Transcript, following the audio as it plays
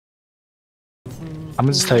I'm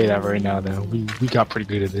gonna just tell you that right now, though. We got pretty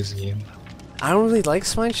good at this game. I don't really like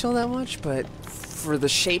Spine Shell that much, but for the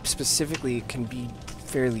shape specifically, it can be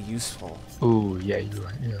fairly useful. Ooh, yeah, you're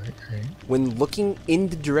right, you're right. When looking in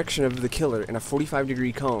the direction of the killer in a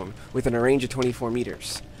 45-degree cone within a range of 24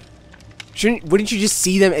 meters. Wouldn't you just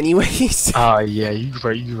see them anyways? Yeah, you're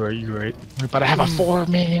right. We're about to have a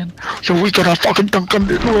 4-man, so we gotta fucking dunk on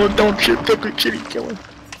this little dumb shit fucking shitty killer.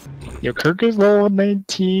 Yo, Kirk is level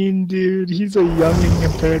 19, dude. He's a youngin'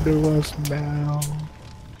 compared to us now.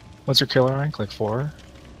 What's your killer rank? Like 4?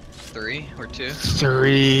 3 or 2?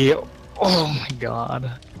 3. Oh my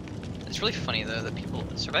god. It's really funny though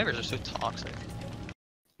that survivors are so toxic.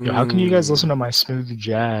 Yo, how can you guys listen to my smooth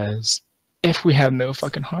jazz if we have no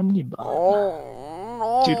fucking harmony bot? Oh,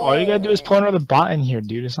 no. Dude, all you gotta do is pull another bot in here,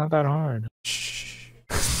 dude. It's not that hard.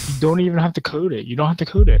 You don't even have to code it. You don't have to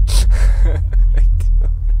code it.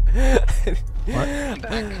 What?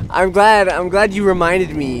 I'm glad you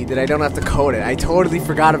reminded me that I don't have to code it. I totally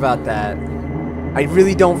forgot about that. I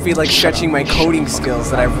really don't feel like stretching my coding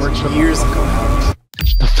skills that I've worked years ago.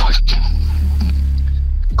 The fuck?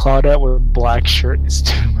 Claudette with black shirt is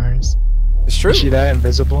tumors. It's true. You see that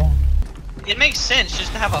invisible? It makes sense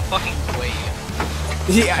just to have a fucking wave.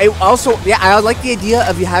 Yeah, I like the idea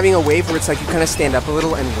of you having a wave where it's like you kind of stand up a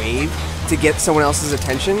little and wave to get someone else's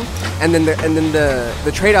attention, and then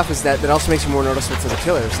the trade-off is that also makes you more noticeable to the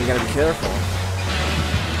killer, so you gotta be careful.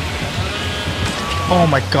 Oh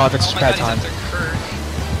my god, that's Oh just my bad god, time. he's after Kirk.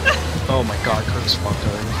 Oh my god, Kirk's fucked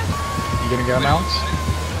already. You gonna get him out?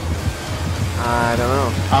 I don't know.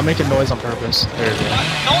 I'll make a noise on purpose. There you go.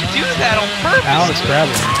 Don't do that on purpose! Alex, grab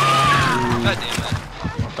him. God damn it.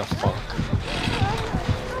 What the fuck?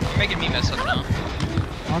 You're making me mess up now.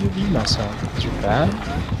 How did you mess up? Is you bad?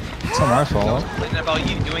 It's not my fault. Complaining about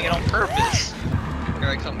you doing it on purpose. Here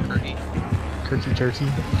I come, Kirky. Kirky turkey.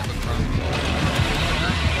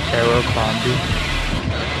 Aerocrombie.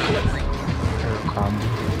 Aerocrombie.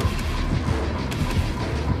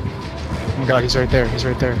 Oh my god, he's right there. He's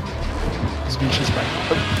right there. His beach is back.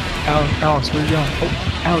 Oh, Alex, where are you going? Oh,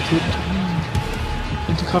 Alex,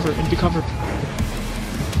 into cover, into cover.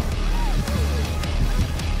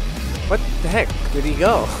 What the heck? Where'd he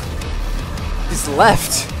go? He's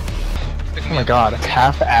left. Oh my god,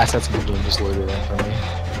 half the assets in the game just loaded in for me.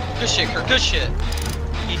 Good shit, Kirk, good shit.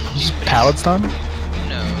 Just pallet stun?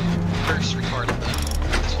 No, Kirk's retarded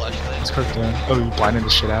though. This flashlight. What's Kirk doing? Oh, you blinded the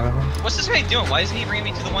shit out of him? What's this guy doing? Why isn't he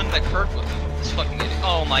bringing me to the one that Kirk was? This fucking idiot.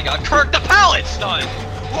 Oh my god, Kirk, the pallet's done!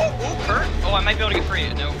 Oh, Kirk? Oh, I might be able to get free.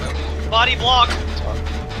 No. Body block!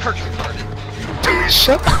 Kirk's retarded.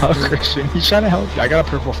 Shut up, Christian. He's trying to help you. I got a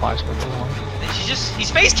purple flashlight.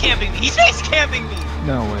 He's face camping me! He's face camping me!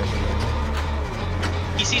 No way.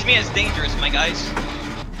 He sees me as dangerous, my guys.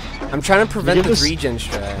 I'm trying to prevent the regen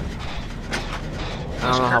strat.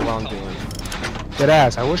 I don't know how well I'm doing. Dead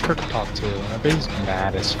ass. I wish Kirk could talk too. I bet he's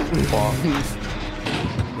mad as fuck.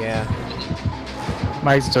 Yeah.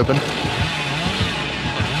 My exit's open.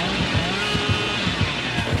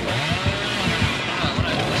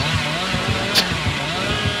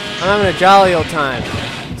 I'm having a jolly old time.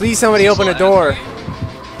 Please somebody open a door.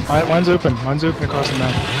 Mine's open. Mine's open across the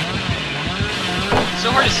map. It's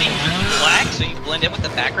so hard to see black, so you blend in with the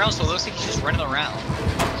background, so it looks like he's just running around.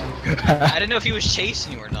 I didn't know if he was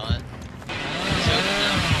chasing you or not.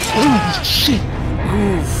 Oh shit!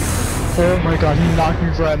 Oof. Oh my god, he knocked me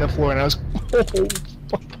right on the floor and I was oh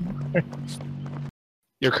fucking Christ.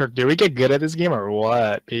 Yo Kirk, did we get good at this game or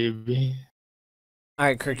what, baby?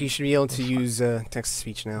 Alright, Kirk, you should be able to use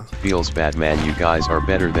text-to-speech now. Feels bad, man. You guys are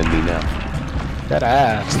better than me now. That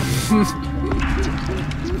ass. You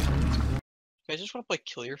guys just want to play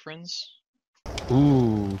Kill Your Friends?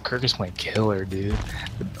 Ooh, Kirk is playing killer, dude.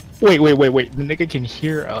 Wait. The nigga can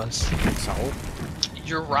hear us. So?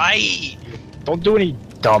 You're right! Don't do any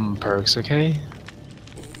dumb perks, okay?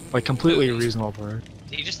 Like completely reasonable perks.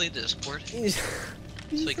 Did he just leave the Discord? So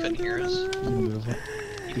he couldn't hear us? You can move him.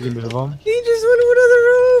 You can move him. He just went to another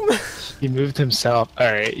room! He moved himself.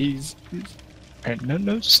 Alright, he's alright,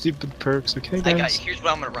 no stupid perks, okay guys? Here's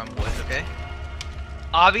what I'm gonna run with, okay?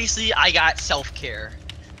 Obviously, I got self-care.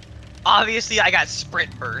 Obviously, I got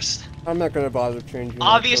sprint burst. I'm not gonna bother changing.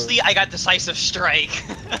 Obviously, I got decisive strike.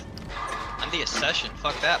 I'm the Accession.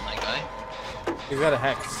 Fuck that, my guy. He's got a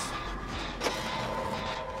hex.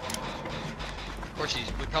 Of course,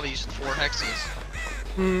 we probably used 4 hexes.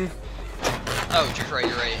 Hmm. Oh, you're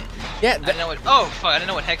right. Yeah. I didn't know what. Oh, fuck! I didn't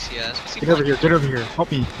know what hex he has. Get over here, get over here.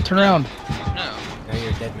 Help me. Turn around. No. Now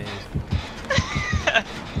you're a dead man.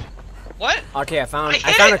 What? Okay, I found a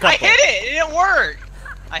couple. I hit it! It didn't work!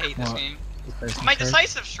 I hate this What? game. My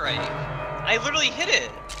decisive strike. I literally hit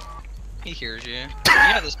it. He hears you.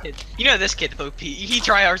 You know this kid. You know this kid, OP. He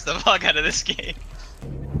tryhards the fuck out of this game.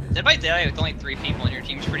 Dead by Daylight with only 3 people on your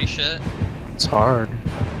team's pretty shit. It's hard.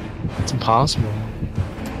 It's impossible.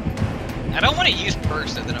 I don't want to use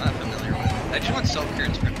perks that I'm not familiar with. I just want self-cure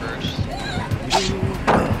and sprint burst.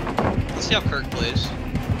 Let's see how Kirk plays.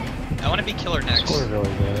 I want to be killer next. It's probably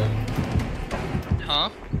really good. Huh?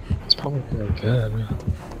 It's probably really good.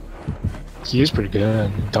 He is pretty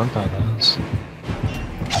good. He dunked on us.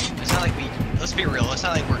 It's not like we. Let's be real. It's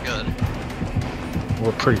not like we're good.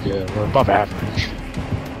 We're pretty good. We're above average.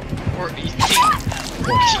 We're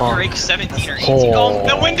We're rank 17 or 18. Oh,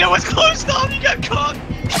 the window was closed off. You got caught.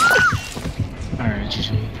 Alright,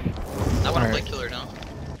 GG. I want to play killer now.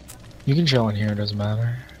 You can chill in here. It doesn't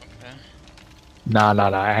matter. Okay. Nah.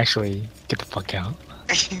 Actually, get the fuck out.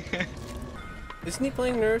 Isn't he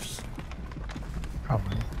playing nurse?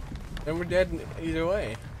 Probably. Then we're dead either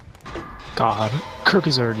way. God, Kirk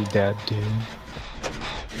is already dead, dude.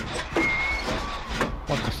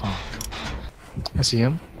 What the fuck? I see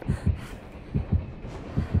him.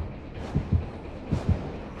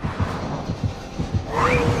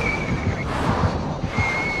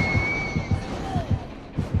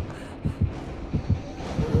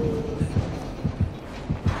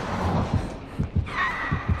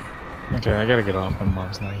 Okay, I gotta get off. My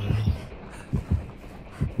mom's not here.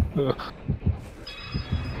 Ugh.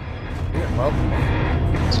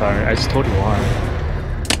 Sorry, I just told you why.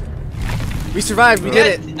 We survived. We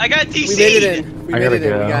did it. I got TC. We made it in. We I made gotta it in.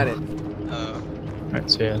 go. We got it. Oh.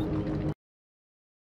 Alright, see ya.